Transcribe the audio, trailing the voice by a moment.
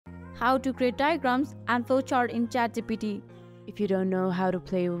how to create diagrams and flowchart in ChatGPT. If you don't know how to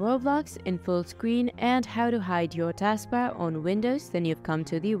play Roblox in full screen and how to hide your taskbar on Windows, then you've come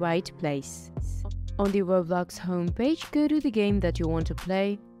to the right place. On the Roblox homepage, go to the game that you want to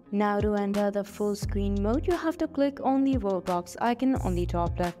play. Now to enter the full screen mode, you have to click on the Roblox icon on the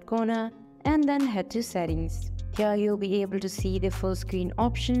top left corner and then head to settings. Here you'll be able to see the full screen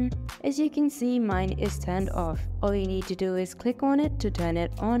option. As you can see, mine is turned off. All you need to do is click on it to turn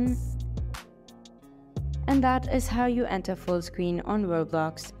it on. And that is how you enter full screen on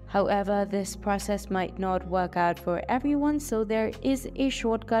Roblox. However, this process might not work out for everyone, so there is a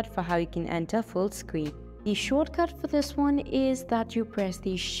shortcut for how you can enter full screen. The shortcut for this one is that you press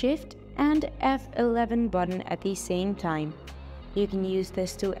the Shift and F11 button at the same time. You can use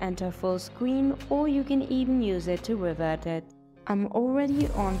this to enter full screen, or you can even use it to revert it. I'm already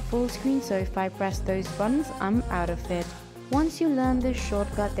on full screen, so if I press those buttons, I'm out of it. Once you learn this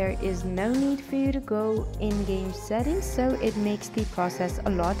shortcut, there is no need for you to go in-game settings, so it makes the process a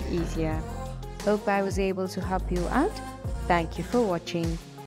lot easier. Hope I was able to help you out. Thank you for watching.